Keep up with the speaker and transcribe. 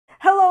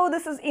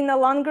this is Ina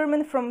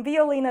Langerman from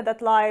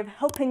Violin.live,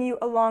 helping you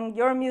along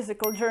your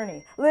musical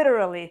journey.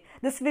 Literally,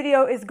 this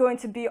video is going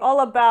to be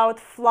all about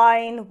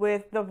flying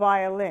with the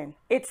violin.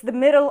 It's the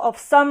middle of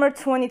summer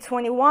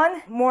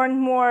 2021. More and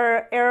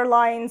more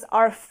airlines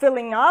are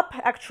filling up.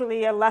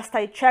 Actually, last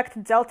I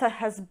checked, Delta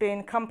has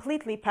been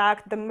completely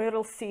packed. The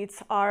middle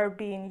seats are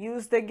being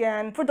used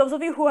again. For those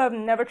of you who have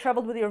never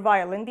traveled with your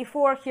violin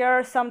before, here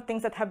are some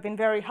things that have been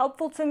very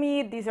helpful to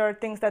me. These are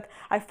things that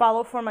I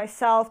follow for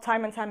myself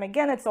time and time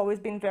again. It's always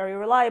been very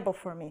reliable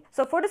for me.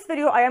 So for this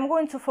video, I am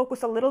going to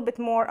focus a little bit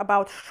more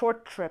about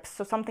short trips.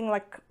 So something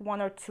like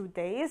 1 or 2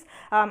 days,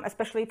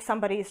 especially if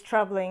somebody is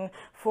traveling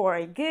for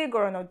a gig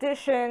or an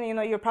audition. You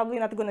know, you're probably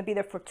not going to be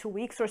there for 2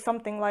 weeks or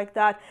something like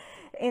that.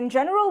 In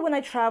general, when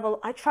I travel,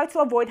 I try to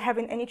avoid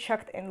having any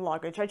checked-in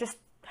luggage. I just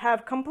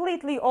have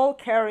completely all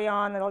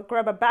carry-on. I'll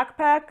grab a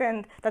backpack,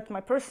 and that's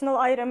my personal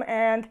item,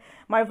 and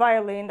my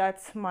violin,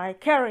 that's my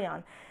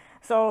carry-on.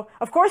 So,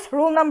 of course,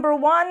 rule number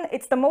 1,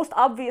 it's the most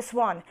obvious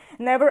one.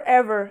 Never,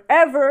 ever,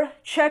 ever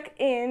check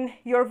in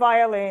your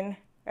violin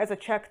as a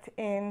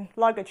checked-in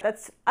luggage.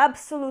 That's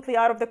absolutely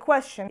out of the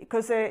question,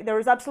 because there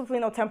is absolutely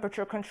no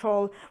temperature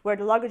control where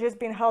the luggage is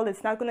being held.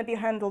 It's not going to be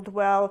handled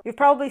well. You've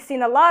probably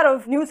seen a lot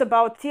of news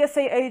about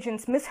TSA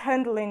agents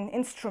mishandling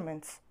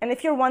instruments. And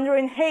if you're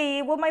wondering,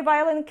 hey, will my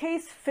violin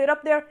case fit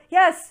up there?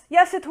 Yes,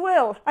 yes it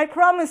will. I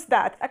promise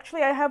that.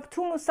 Actually, I have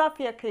 2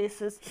 Musafia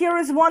cases. Here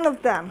is one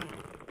of them.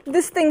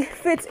 This thing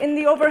fits in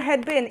the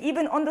overhead bin,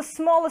 even on the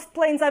smallest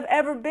planes I've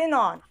ever been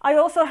on. I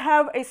also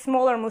have a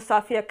smaller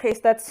Musafia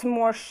case that's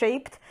more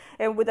shaped,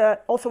 and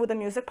also with a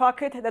music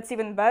pocket. That's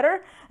even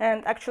better.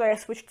 And actually I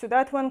switched to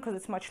that one because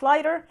it's much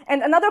lighter.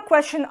 And another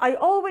question I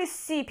always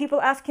see people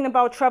asking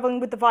about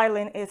traveling with the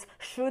violin is,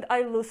 should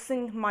I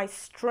loosen my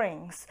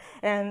strings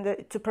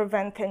and to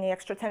prevent any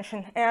extra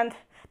tension? And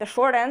the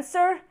short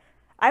answer,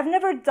 I've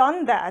never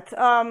done that.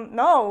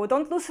 No,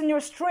 don't loosen your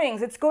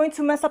strings. It's going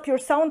to mess up your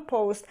sound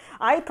post.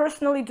 I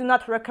personally do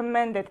not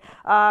recommend it.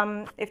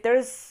 If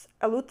there's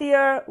a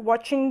luthier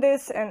watching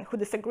this and who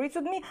disagrees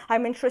with me,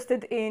 I'm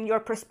interested in your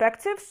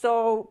perspective.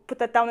 So put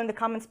that down in the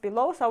comments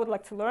below. So I would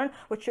like to learn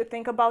what you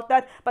think about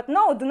that. But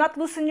no, do not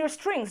loosen your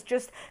strings.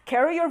 Just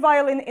carry your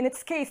violin in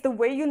its case the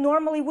way you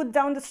normally would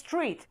down the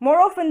street. More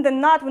often than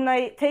not, when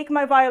I take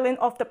my violin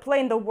off the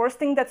plane, the worst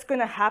thing that's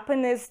going to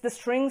happen is the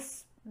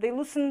strings, they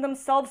loosen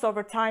themselves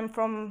over time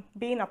from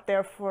being up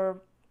there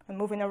for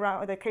moving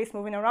around, the case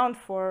moving around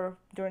for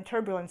during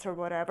turbulence or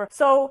whatever.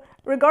 So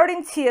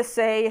regarding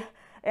TSA,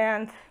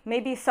 and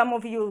maybe some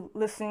of you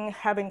listening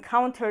have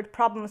encountered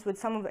problems with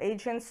some of the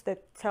agents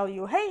that tell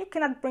you, hey, you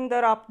cannot bring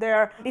that up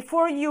there.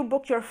 Before you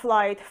book your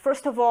flight,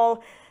 first of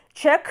all,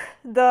 check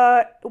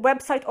the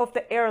website of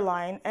the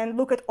airline and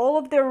look at all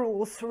of their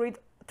rules, read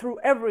through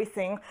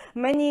everything.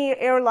 Many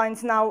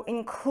airlines now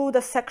include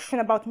a section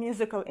about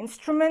musical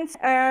instruments,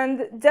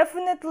 and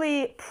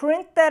definitely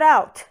print that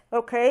out,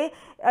 okay?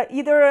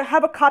 Either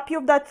have a copy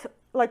of that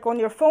like on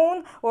your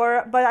phone,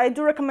 but I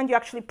do recommend you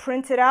actually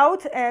print it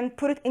out and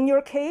put it in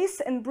your case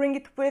and bring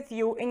it with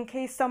you in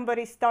case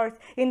somebody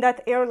in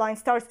that airline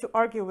starts to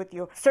argue with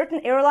you.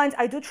 Certain airlines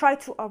I do try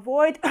to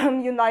avoid,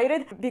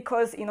 United,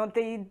 because you know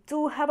they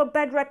do have a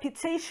bad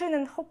reputation,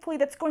 and hopefully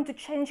that's going to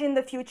change in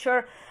the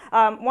future.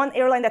 One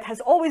airline that has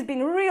always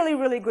been really,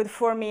 really good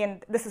for me,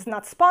 and this is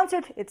not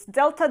sponsored, it's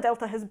Delta.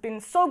 Delta has been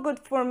so good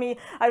for me.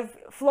 I've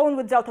flown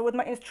with Delta with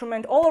my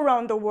instrument all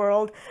around the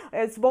world.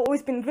 It's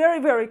always been very,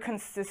 very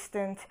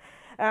consistent.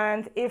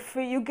 And if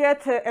you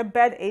get a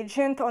bad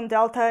agent on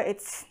Delta,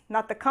 it's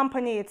not the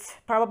company, it's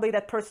probably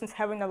that person's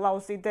having a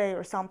lousy day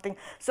or something.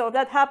 So if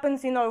that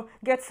happens, you know,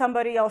 get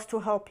somebody else to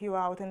help you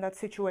out in that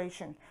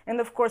situation. And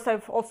of course,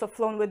 I've also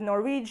flown with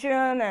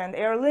Norwegian and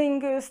Aer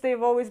Lingus.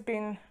 They've always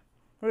been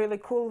really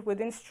cool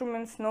with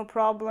instruments, no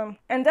problem.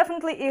 And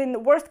definitely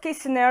in worst case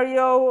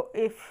scenario,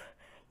 if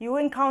you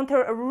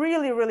encounter a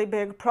really, really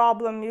big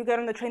problem, you get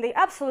on the train, they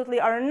absolutely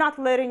are not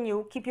letting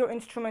you keep your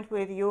instrument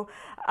with you,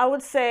 I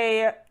would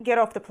say get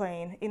off the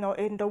plane, you know,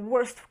 in the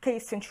worst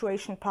case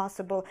situation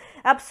possible.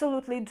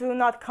 Absolutely do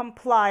not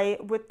comply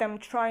with them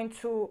trying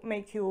to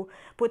make you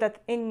put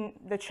that in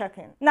the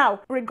check-in.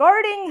 Now,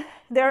 regarding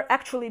there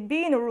actually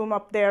being a room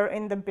up there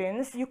in the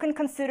bins, you can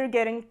consider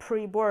getting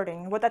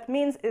pre-boarding. What that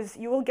means is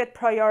you will get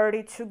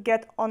priority to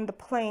get on the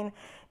plane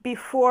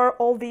before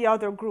all the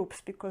other groups,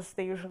 because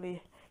they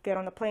usually get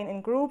on the plane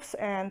in groups,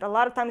 and a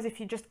lot of times if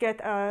you just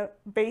get a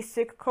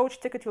basic coach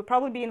ticket, you'll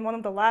probably be in one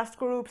of the last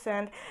groups,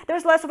 and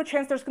there's less of a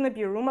chance there's going to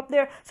be a room up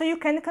there. So you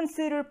can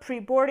consider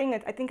pre-boarding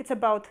it. I think it's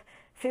about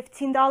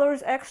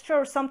 $15 extra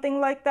or something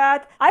like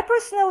that. I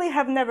personally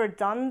have never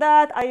done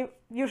that. I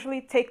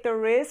usually take the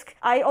risk.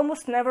 I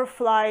almost never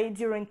fly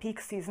during peak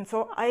season,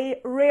 so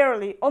I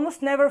rarely,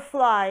 almost never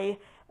fly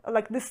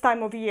like this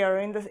time of year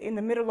in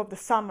the middle of the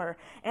summer.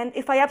 And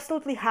if I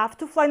absolutely have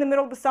to fly in the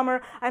middle of the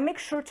summer, I make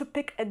sure to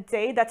pick a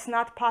day that's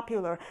not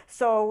popular.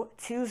 So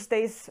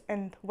Tuesdays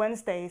and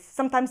Wednesdays,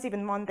 sometimes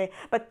even Monday,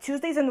 but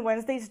Tuesdays and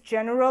Wednesdays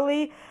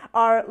generally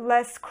are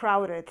less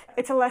crowded.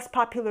 It's a less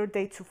popular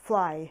day to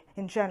fly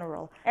in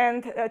general.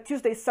 And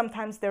Tuesdays,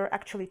 sometimes they're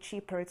actually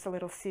cheaper. It's a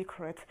little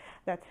secret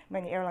that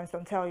many airlines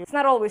don't tell you. It's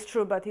not always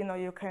true, but you know,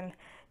 you can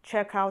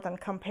check out and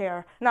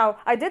compare. Now,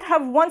 I did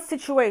have one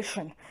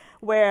situation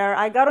where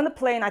I got on the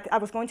plane. I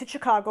was going to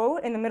Chicago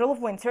in the middle of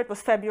winter. It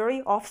was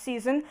February, off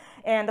season,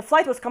 and the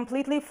flight was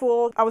completely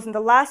full. I was in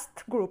the last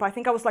group. I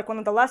think I was like one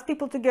of the last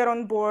people to get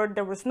on board.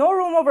 There was no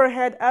room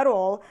overhead at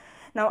all.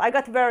 Now, I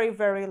got very,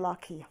 very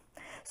lucky.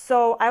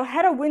 So I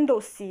had a window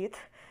seat,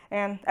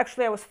 and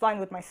actually I was flying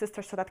with my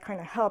sister, so that kind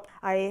of helped.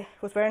 I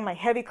was wearing my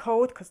heavy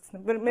coat because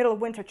in the middle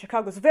of winter,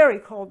 Chicago is very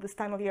cold this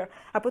time of year.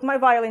 I put my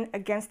violin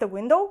against the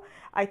window.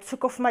 I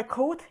took off my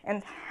coat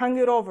and hung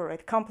it over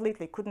it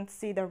completely. Couldn't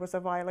see there was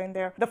a violin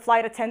there. The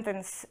flight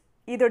attendants,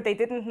 either they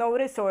didn't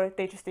notice or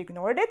they just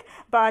ignored it,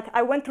 but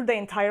I went through the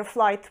entire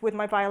flight with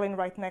my violin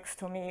right next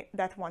to me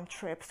that one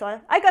trip. So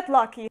I got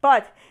lucky.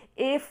 But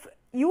if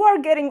you are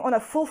getting on a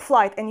full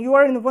flight and you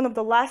are in one of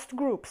the last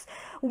groups,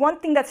 one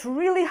thing that's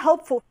really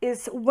helpful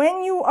is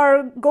when you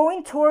are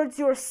going towards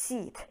your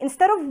seat,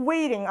 instead of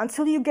waiting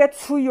until you get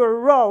to your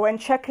row and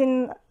check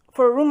in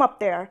for a room up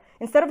there,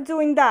 instead of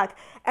doing that,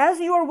 as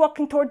you are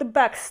walking toward the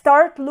back,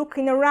 start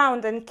looking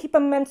around and keep a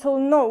mental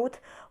note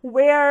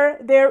where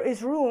there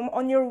is room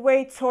on your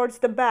way towards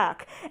the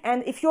back.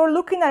 And if you're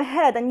looking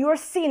ahead and you're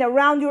seeing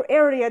around your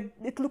area,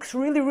 it looks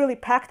really, really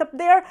packed up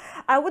there,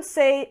 I would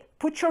say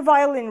put your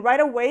violin right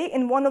away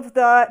in one of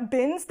the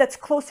bins that's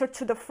closer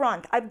to the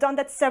front. I've done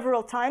that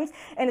several times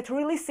and it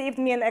really saved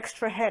me an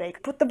extra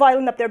headache. Put the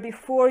violin up there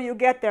before you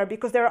get there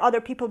because there are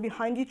other people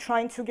behind you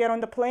trying to get on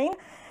the plane.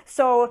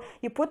 So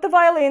you put the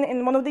violin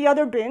in one of the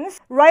other bins.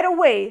 Right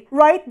away,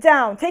 write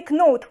down, take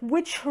note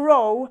which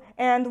row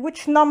and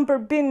which number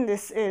bin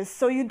this is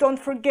so you don't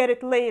forget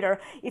it later.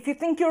 If you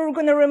think you're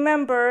going to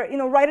remember,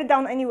 write it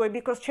down anyway,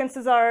 because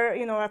chances are,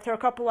 after a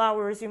couple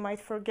hours you might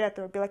forget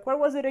or be like, where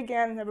was it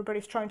again?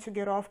 Everybody's trying to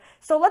get off.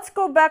 So let's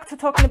go back to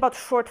talking about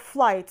short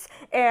flights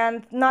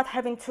and not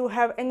having to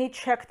have any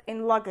checked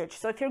in luggage.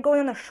 So if you're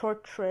going on a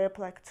short trip,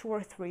 like 2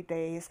 or 3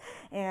 days,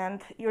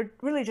 and you're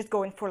really just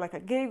going for like a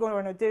gig or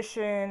an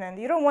audition, and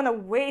you don't want to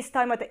waste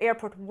time at the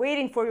airport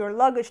waiting for your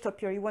luggage to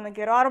appear. You want to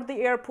get out of the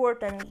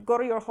airport and go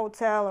to your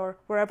hotel or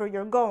wherever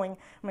you're going.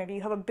 Maybe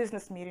you have a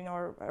business meeting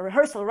or a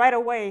rehearsal right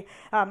away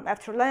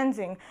after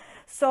landing.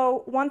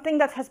 So one thing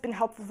that has been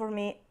helpful for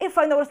me, if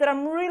I notice that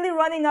I'm really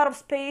running out of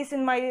space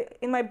in my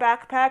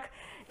backpack,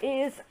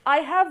 is I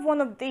have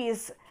one of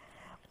these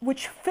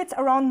which fits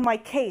around my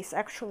case.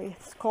 Actually,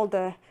 it's called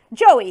a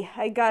Joey.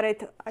 I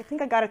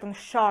think I got it on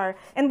Shar.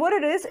 And what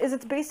it is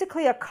it's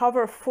basically a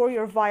cover for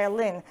your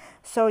violin.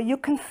 So you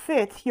can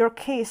fit your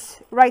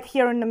case right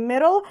here in the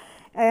middle,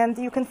 and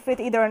you can fit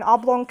either an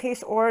oblong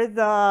case or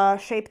the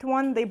shaped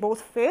one. They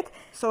both fit.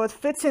 So it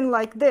fits in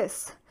like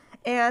this.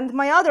 And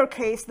my other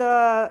case,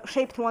 the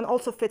shaped one,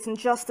 also fits in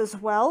just as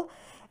well.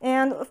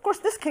 And of course,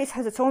 this case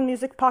has its own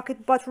music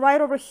pocket, but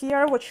right over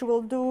here, what you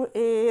will do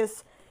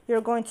is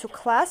you're going to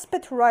clasp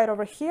it right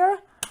over here.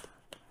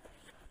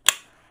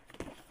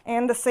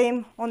 And the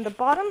same on the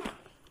bottom.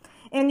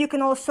 And you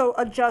can also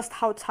adjust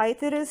how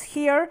tight it is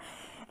here.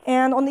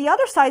 And on the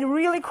other side,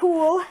 really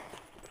cool,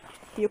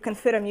 you can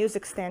fit a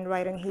music stand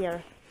right in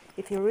here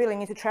if you really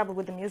need to travel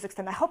with the music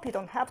stand. I hope you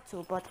don't have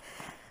to, but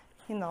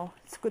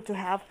it's good to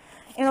have.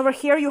 And over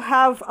here you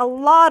have a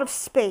lot of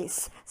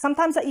space.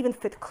 Sometimes I even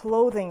fit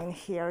clothing in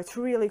here. It's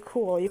really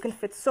cool. You can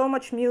fit so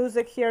much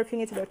music here if you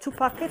need to. There are 2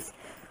 pockets,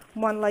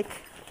 one like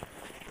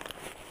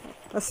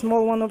a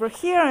small one over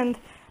here and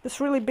this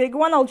really big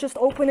one. I'll just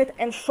open it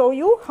and show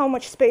you how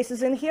much space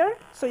is in here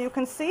so you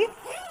can see.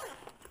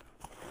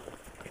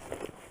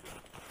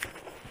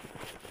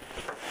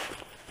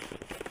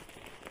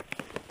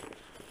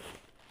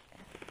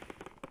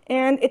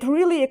 And it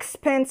really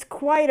expands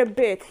quite a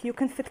bit. You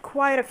can fit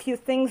quite a few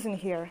things in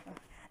here.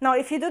 Now,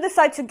 if you do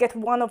decide to get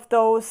one of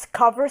those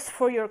covers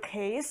for your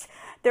case,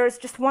 there's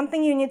just one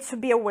thing you need to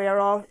be aware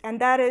of,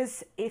 and that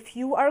is if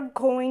you are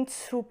going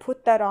to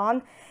put that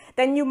on,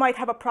 then you might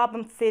have a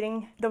problem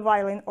fitting the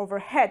violin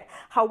overhead.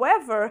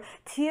 However,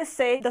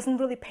 TSA doesn't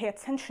really pay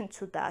attention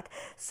to that.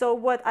 So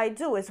what I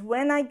do is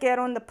when I get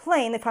on the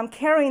plane, if I'm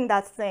carrying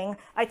that thing,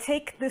 I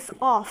take this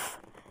off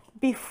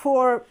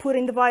before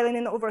putting the violin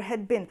in the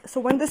overhead bin. So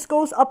when this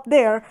goes up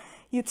there,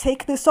 you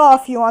take this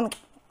off, you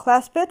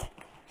unclasp it,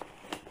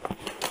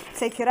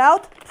 take it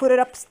out, put it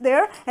up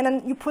there, and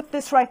then you put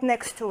this right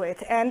next to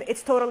it, and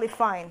it's totally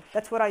fine.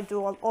 That's what I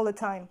do all the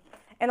time.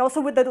 And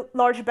also with the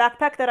large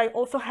backpack that I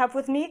also have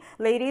with me,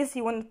 ladies,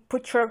 you want to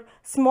put your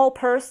small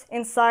purse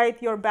inside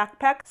your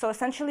backpack. So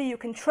essentially you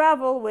can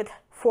travel with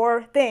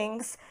 4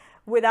 things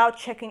without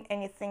checking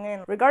anything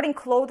in. Regarding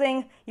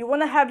clothing, you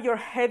want to have your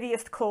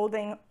heaviest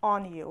clothing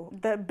on you.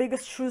 The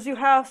biggest shoes you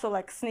have, so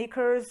like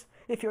sneakers,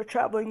 if you're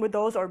traveling with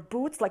those, or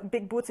boots, like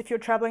big boots if you're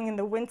traveling in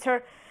the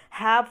winter,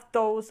 have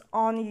those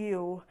on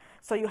you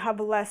so you have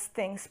less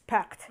things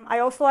packed. I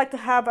also like to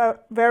have a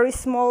very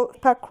small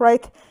pack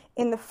right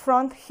in the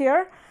front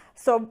here.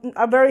 So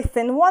a very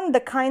thin one,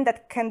 the kind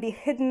that can be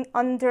hidden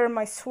under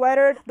my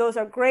sweater. Those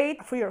are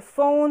great for your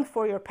phone,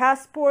 for your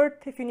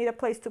passport, if you need a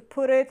place to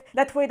put it.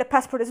 That way the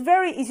passport is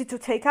very easy to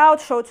take out,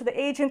 show it to the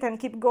agent, and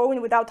keep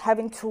going without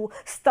having to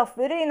stuff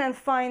it in and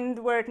find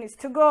where it needs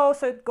to go.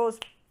 So it goes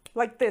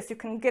like this. You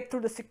can get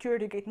through the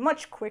security gate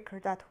much quicker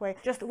that way.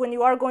 Just when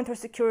you are going through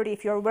security,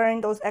 if you're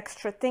wearing those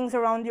extra things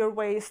around your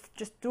waist,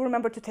 just do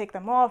remember to take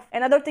them off.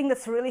 Another thing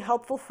that's really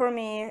helpful for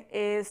me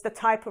is the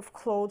type of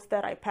clothes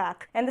that I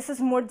pack. And this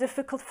is more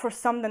difficult for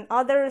some than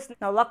others.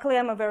 Now, luckily,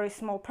 I'm a very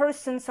small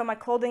person, so my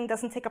clothing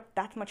doesn't take up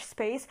that much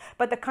space.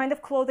 But the kind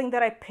of clothing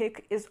that I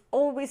pick is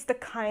always the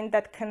kind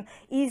that can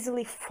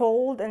easily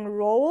fold and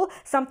roll,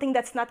 something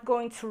that's not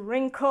going to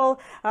wrinkle,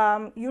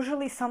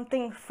 usually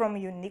something from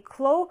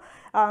Uniqlo.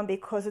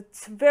 Because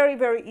it's very,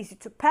 very easy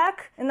to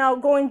pack. And now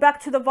going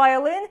back to the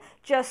violin,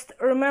 just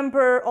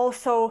remember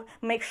also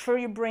make sure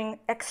you bring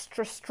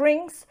extra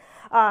strings.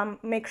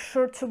 Make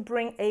sure to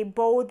bring a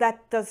bow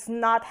that does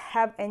not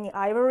have any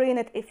ivory in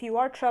it. If you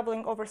are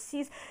traveling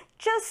overseas,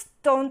 just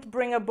don't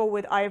bring a bow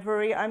with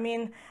ivory. I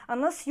mean,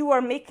 unless you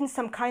are making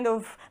some kind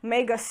of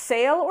mega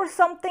sale or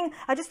something,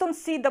 I just don't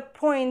see the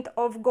point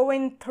of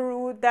going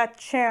through that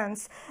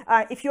chance.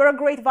 If you're a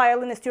great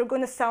violinist, you're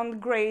going to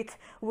sound great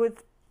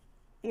with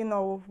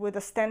with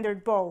a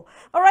standard bow.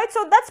 All right,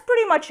 so that's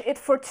pretty much it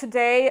for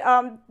today.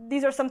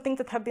 These are some things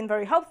that have been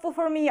very helpful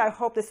for me. I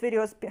hope this video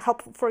has been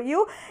helpful for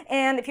you.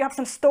 And if you have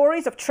some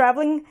stories of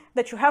traveling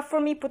that you have for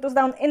me, put those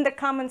down in the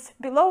comments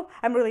below.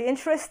 I'm really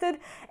interested.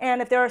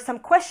 And if there are some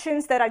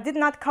questions that I did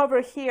not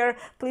cover here,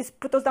 please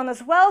put those down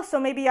as well. So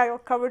maybe I'll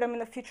cover them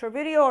in a future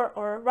video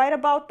or write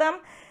about them.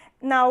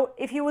 Now,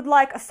 if you would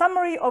like a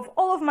summary of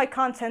all of my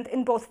content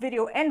in both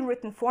video and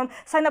written form,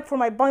 sign up for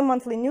my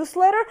bi-monthly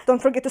newsletter.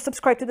 Don't forget to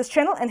subscribe to this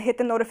channel and hit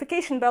the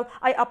notification bell.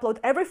 I upload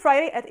every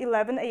Friday at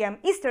 11 a.m.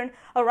 Eastern.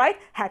 All right,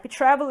 happy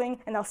traveling,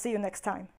 and I'll see you next time.